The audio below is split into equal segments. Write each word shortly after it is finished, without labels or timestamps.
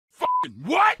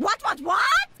What? What?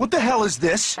 What the hell is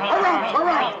this? Harumph.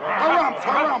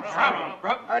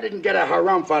 I didn't get a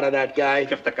harumph out of that guy.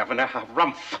 Give the governor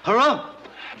harumph. Harumph?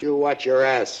 You watch your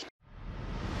ass.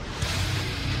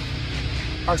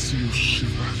 I see you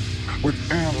shiver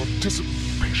with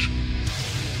anticipation.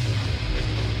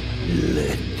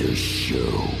 Let the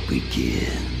show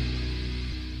begin.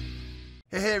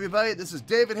 Hey everybody, this is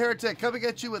David Heretic coming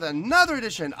at you with another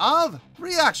edition of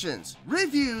Reactions,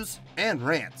 Reviews, and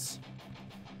Rants.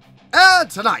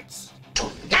 And tonight!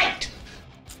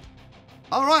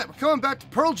 Alright, we're coming back to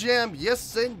Pearl Jam,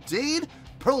 yes indeed.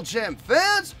 Pearl Jam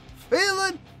fans,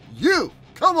 feeling you!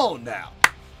 Come on now!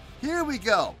 Here we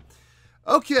go.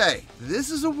 Okay, this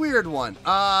is a weird one.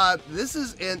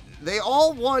 They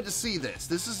all wanted to see this.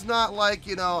 This is not like,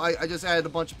 you know, I just added a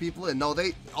bunch of people in. No,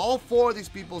 all four of these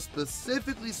people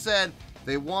specifically said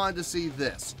they wanted to see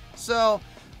this. So,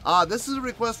 this is a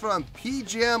request from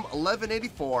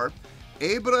PJam1184,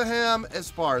 Abraham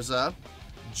Esparza,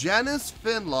 Janice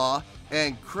Finlaw,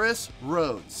 and Chris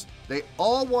Rhodes. They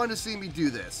all want to see me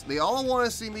do this. They all want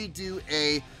to see me do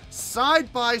a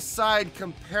side-by-side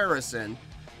comparison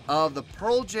of the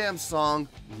Pearl Jam song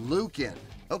Lukin.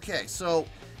 Okay, so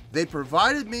they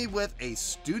provided me with a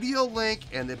studio link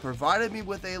and they provided me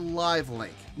with a live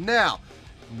link. Now,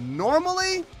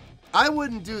 normally I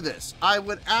wouldn't do this. I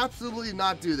would absolutely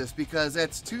not do this because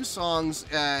that's two songs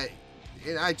and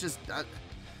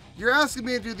you're asking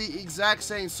me to do the exact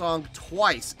same song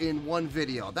twice in one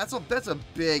video. That's a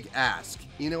big ask.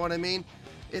 You know what I mean?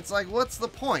 It's like, what's the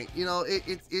point? You know,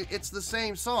 it's the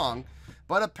same song,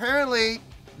 but apparently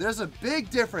there's a big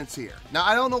difference here. Now,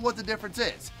 I don't know what the difference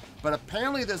is, but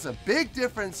apparently there's a big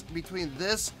difference between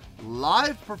this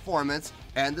live performance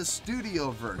and the studio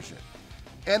version.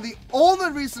 And the only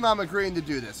reason I'm agreeing to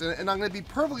do this, and I'm going to be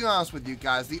perfectly honest with you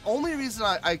guys, the only reason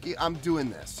I'm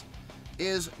doing this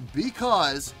is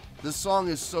because the song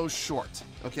is so short,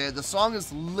 okay? The song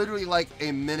is literally like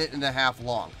a minute and a half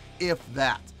long, if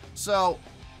that. So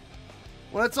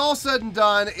when it's all said and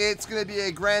done, it's going to be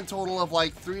a grand total of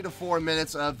like 3 to 4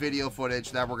 minutes of video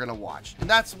footage that we're going to watch. And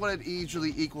that's what it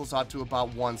usually equals out to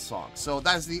about one song. So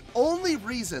that's the only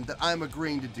reason that I'm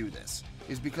agreeing to do this,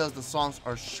 is because the songs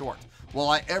are short. Will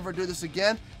I ever do this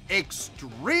again?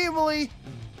 Extremely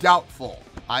doubtful.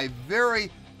 I very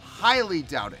highly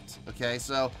doubt it. Okay,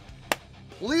 so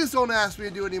please don't ask me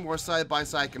to do any more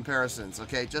side-by-side comparisons.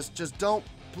 Okay, just don't.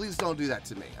 Please don't do that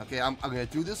to me, okay? I'm going to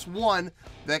do this one,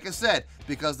 like I said,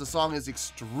 because the song is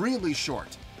extremely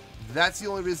short. That's the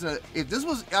only reason. If this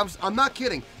was, I'm not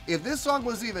kidding, if this song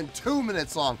was even 2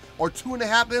 minutes long or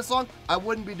 2.5 minutes long, I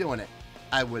wouldn't be doing it.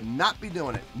 I would not be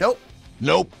doing it. Nope.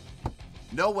 Nope.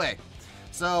 No way.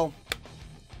 So,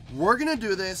 we're going to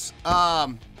do this.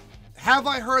 Have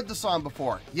I heard the song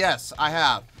before? Yes, I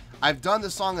have. I've done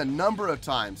this song a number of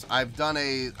times. I've done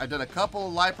a couple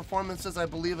of live performances, I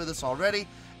believe, of this already,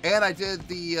 and I did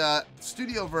the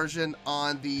studio version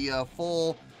on the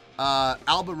full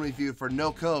album review for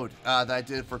No Code that I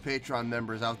did for Patreon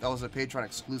members. That was a Patreon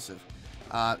exclusive.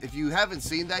 If you haven't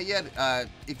seen that yet,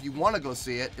 if you want to go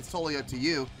see it, it's totally up to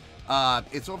you.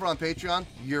 It's over on Patreon.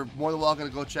 You're more than welcome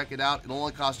to go check it out. It'll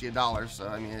only cost you $1, so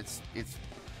I mean,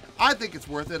 I think it's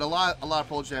worth it. A lot of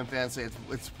Pearl Jam fans say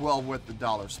it's well worth the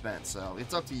 $1 spent, so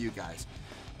it's up to you guys.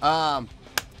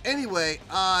 Anyway,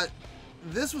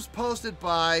 this was posted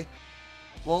by,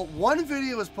 well, one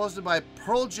video was posted by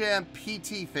Pearl Jam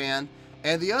PT fan,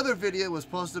 and the other video was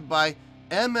posted by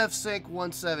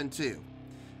MFSync172.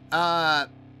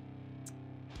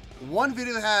 One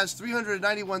video has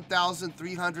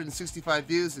 391,365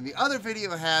 views, and the other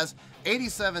video has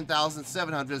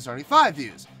 87,775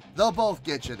 views. They'll both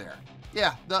get you there.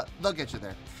 Yeah, they'll get you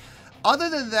there. Other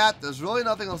than that, there's really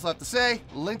nothing else left to say.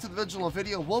 Link to the original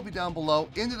video will be down below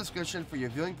in the description for your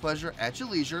viewing pleasure at your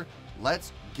leisure.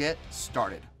 Let's get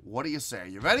started. What do you say? Are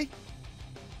you ready?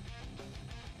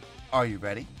 Are you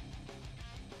ready?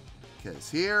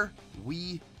 Because here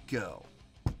we go.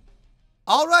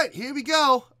 All right, here we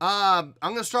go. I'm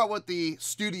going to start with the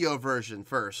studio version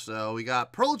first. So we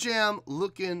got Pearl Jam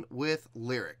Lukin with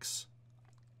lyrics.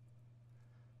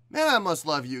 Man, I must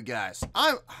love you guys.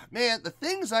 Man, the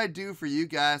things I do for you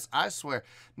guys, I swear.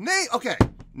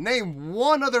 Name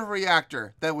one other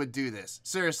reactor that would do this.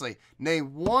 Seriously,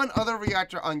 name one other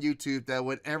reactor on YouTube that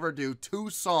would ever do two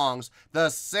songs, the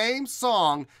same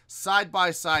song,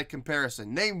 side-by-side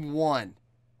comparison. Name one.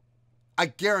 I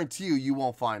guarantee you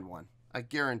won't find one. I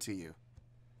guarantee you.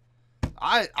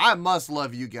 I must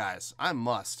love you guys. I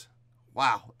must.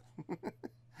 Wow.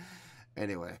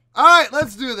 Anyway. All right,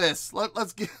 let's do this.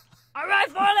 Let's get... All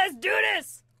right, boy, let's do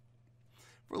this.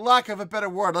 For lack of a better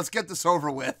word, let's get this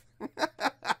over with.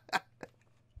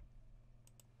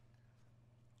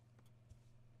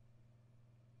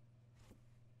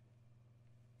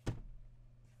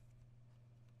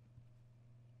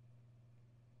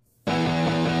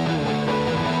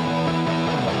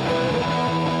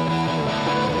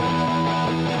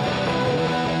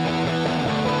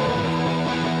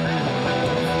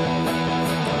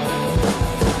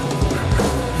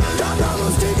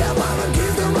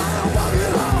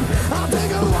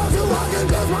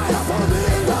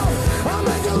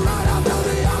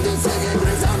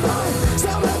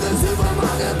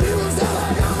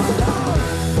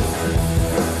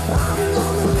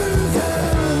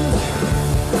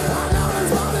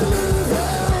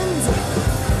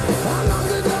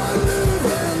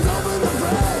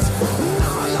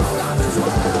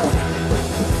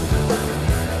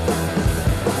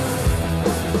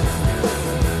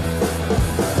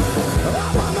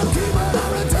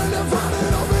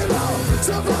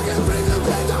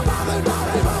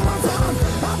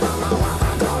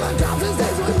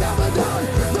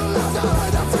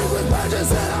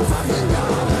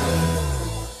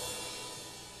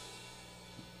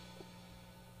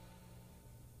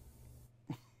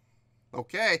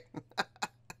 Okay.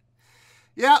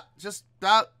 Yeah, just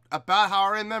about how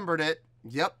I remembered it.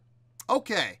 Yep.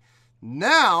 Okay.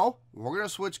 Now, we're going to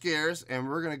switch gears and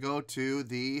we're going to go to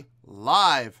the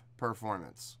live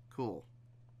performance. Cool.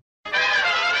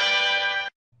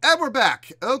 And we're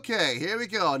back. Okay, here we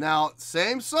go. Now,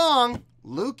 same song.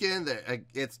 Lukin.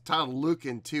 It's titled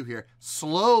Lukin 2 here.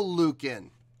 Slow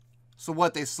Lukin. So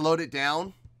what, they slowed it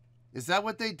down? Is that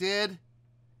what they did?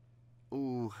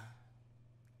 Ooh.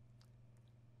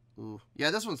 Ooh. Yeah,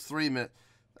 this one's 3 minutes.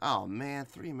 Oh, man,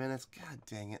 3 minutes. God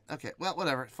dang it. Okay, well,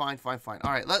 whatever. Fine. All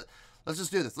right, let's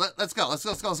just do this. Let's go. Let's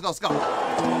go.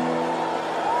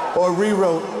 Or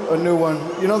rewrote a new one.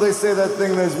 You know they say that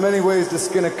thing, there's many ways to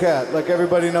skin a cat. Like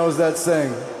everybody knows that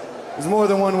saying. There's more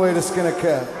than one way to skin a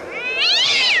cat.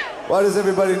 Why does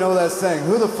everybody know that saying?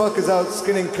 Who the fuck is out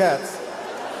skinning cats?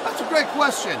 That's a great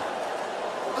question.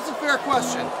 That's a fair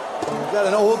question. Is that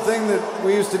an old thing that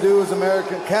we used to do as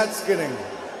American cat skinning?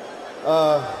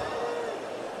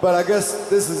 But I guess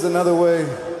this is another way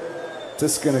to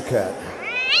skin a cat.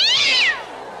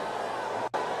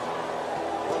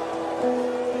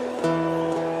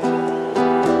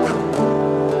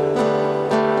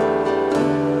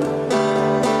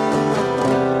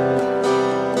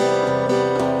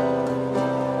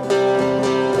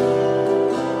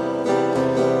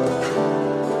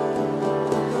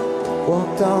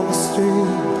 Walk down the street,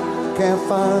 can't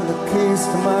find the keys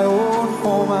to my own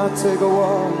home. I'll take a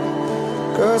walk,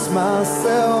 curse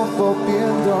myself for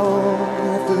being dumb.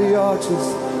 After the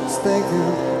arches,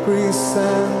 stinking grease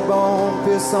and bone,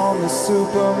 piss on the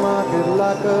supermarket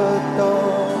like a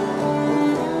dog.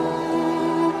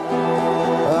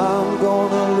 I'm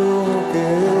gonna look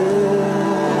it.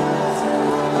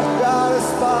 I got a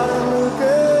spot in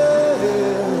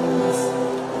Lukin's.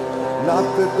 Lock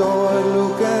the door at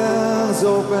Lukin's,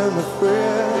 open the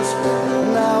fridge.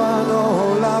 Now I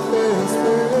know life is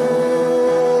real.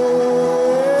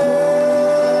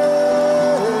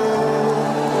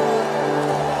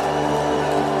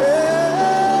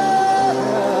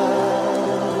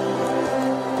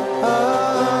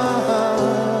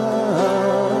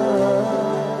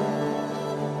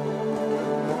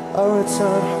 I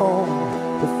returned home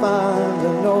to find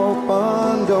an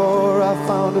open door. I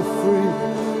found a freak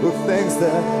who thinks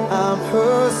that I'm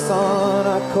her son.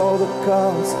 I call the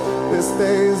cops, this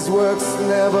day's work's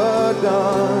never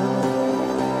done.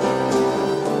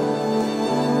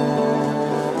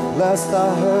 Last I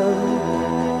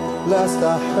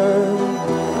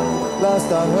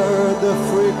heard the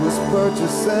freak was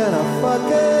purchasing a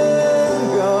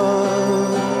fucking gun.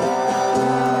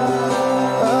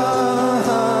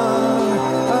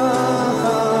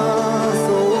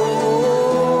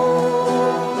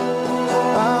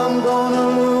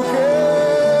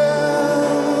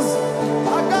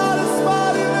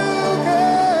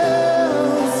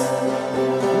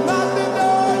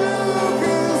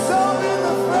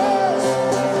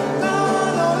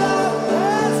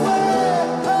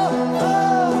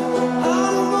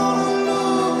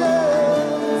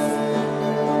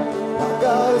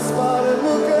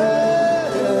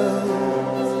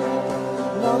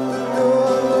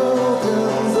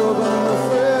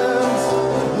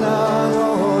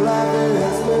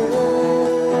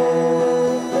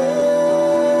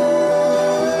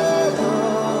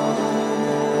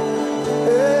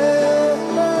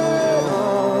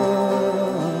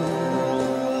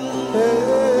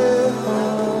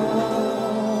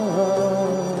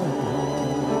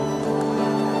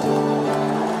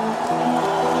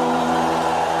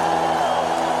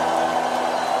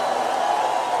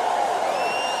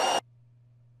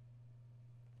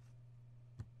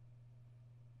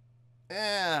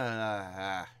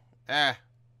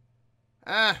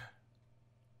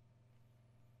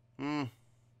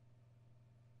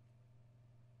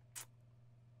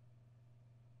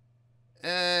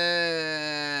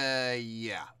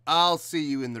 Yeah. I'll see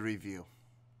you in the review.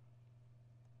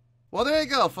 Well, there you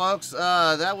go, folks.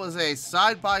 That was a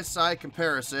side-by-side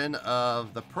comparison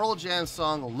of the Pearl Jam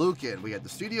song Lukin. We had the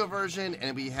studio version,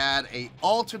 and we had a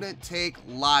alternate take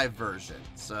live version.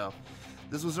 So,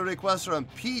 this was a request from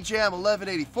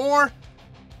PJam1184,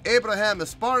 Abraham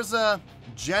Esparza,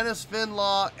 Janice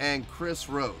Finlaw, and Chris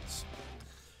Rhodes.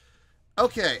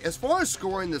 Okay, as far as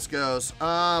scoring this goes,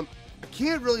 I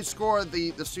can't really score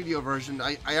the studio version.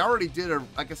 I already did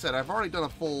like I said, I've already done a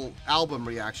full album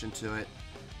reaction to it.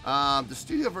 The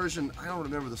studio version, I don't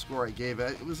remember the score I gave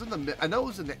it. It was in the I know it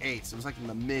was in the 8s. It was like in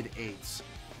the mid 8s.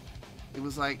 It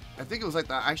was like, I think it was like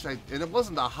and it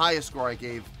wasn't the highest score I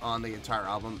gave on the entire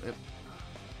album.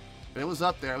 But it was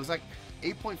up there. It was like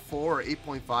 8.4 or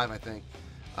 8.5, I think.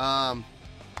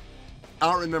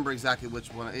 I don't remember exactly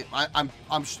which one. I'm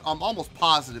almost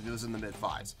positive it was in the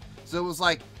mid-5s. So it was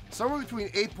like somewhere between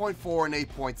 8.4 and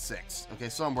 8.6. Okay,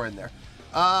 somewhere in there.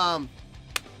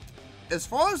 As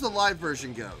far as the live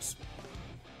version goes,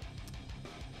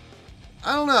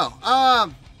 I don't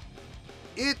know.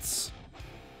 It's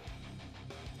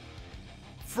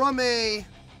from a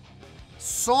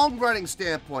songwriting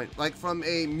standpoint, like from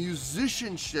a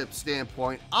musicianship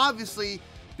standpoint, obviously,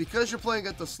 because you're playing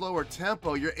at the slower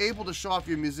tempo, you're able to show off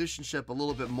your musicianship a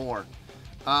little bit more.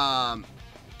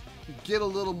 Get a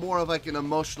little more of like an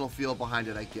emotional feel behind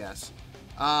it, I guess.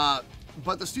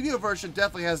 But the studio version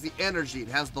definitely has the energy, it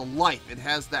has the life, it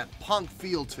has that punk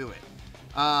feel to it.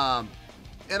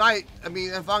 And I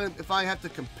mean, if I have to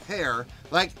compare,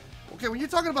 like, okay, when you're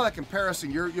talking about a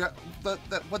comparison,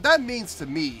 what that means to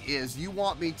me is you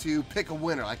want me to pick a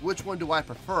winner. Like, which one do I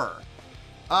prefer?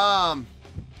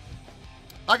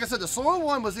 Like I said, the slower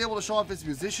one was able to show off its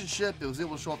musicianship. It was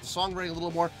able to show off the songwriting a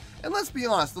little more. And let's be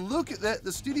honest,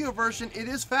 the studio version, it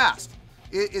is fast.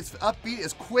 It's upbeat,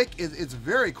 it's quick, it's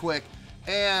very quick.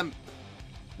 And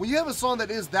when you have a song that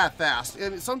is that fast,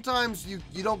 and sometimes you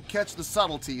don't catch the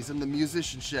subtleties in the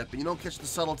musicianship, and you don't catch the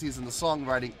subtleties in the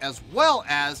songwriting, as well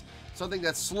as something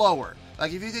that's slower.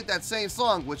 Like if you take that same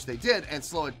song, which they did, and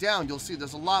slow it down, you'll see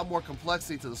there's a lot more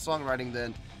complexity to the songwriting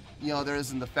than, you know, there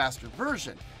is in the faster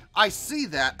version. I see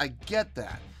that, I get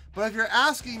that. But if you're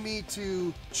asking me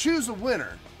to choose a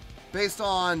winner based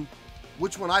on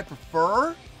which one I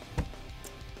prefer,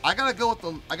 I gotta go with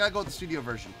the studio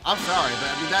version. I'm sorry, but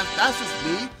I mean that's just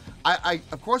me.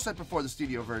 Of course I prefer the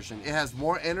studio version. It has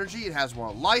more energy, it has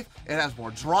more life, it has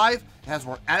more drive, it has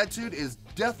more attitude, it is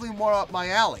definitely more up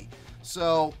my alley.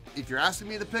 So if you're asking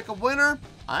me to pick a winner,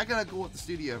 I gotta go with the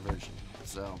studio version.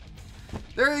 So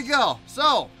there you go.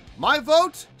 So my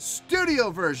vote,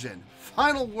 studio version.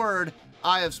 Final word,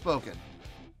 I have spoken.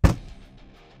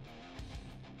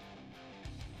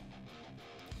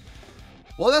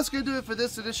 Well, that's going to do it for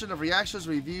this edition of Reactions,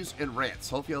 Reviews, and Rants.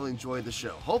 Hope you all enjoyed the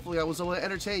show. Hopefully, I was able to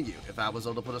entertain you. If I was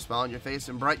able to put a smile on your face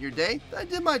and brighten your day, then I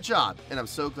did my job, and I'm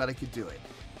so glad I could do it.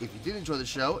 If you did enjoy the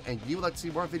show, and you would like to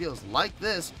see more videos like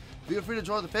this, feel free to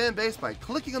join the fan base by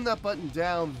clicking on that button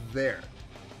down there.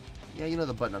 Yeah, you know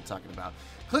the button I'm talking about.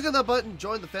 Click on that button,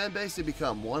 join the fan base, and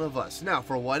become one of us. Now,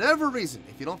 for whatever reason,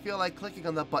 if you don't feel like clicking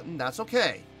on that button, that's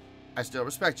okay. I still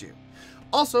respect you.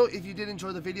 Also, if you did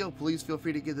enjoy the video, please feel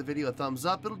free to give the video a thumbs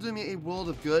up. It'll do me a world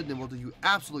of good and will do you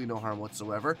absolutely no harm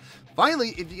whatsoever. Finally,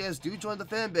 if you guys do join the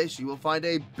fan base, you will find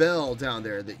a bell down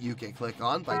there that you can click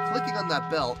on. By clicking on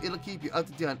that bell, it'll keep you up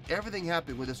to date on everything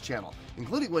happening with this channel,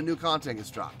 including when new content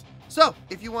is dropped. So,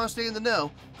 if you want to stay in the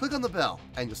know, click on the bell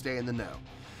and you'll stay in the know.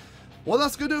 Well,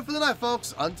 that's going to do it for the night,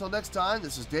 folks. Until next time,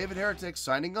 this is David Heretic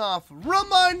signing off,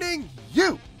 reminding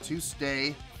you to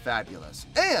stay fabulous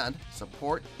and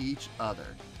support each other.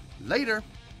 Later.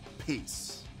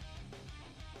 Peace.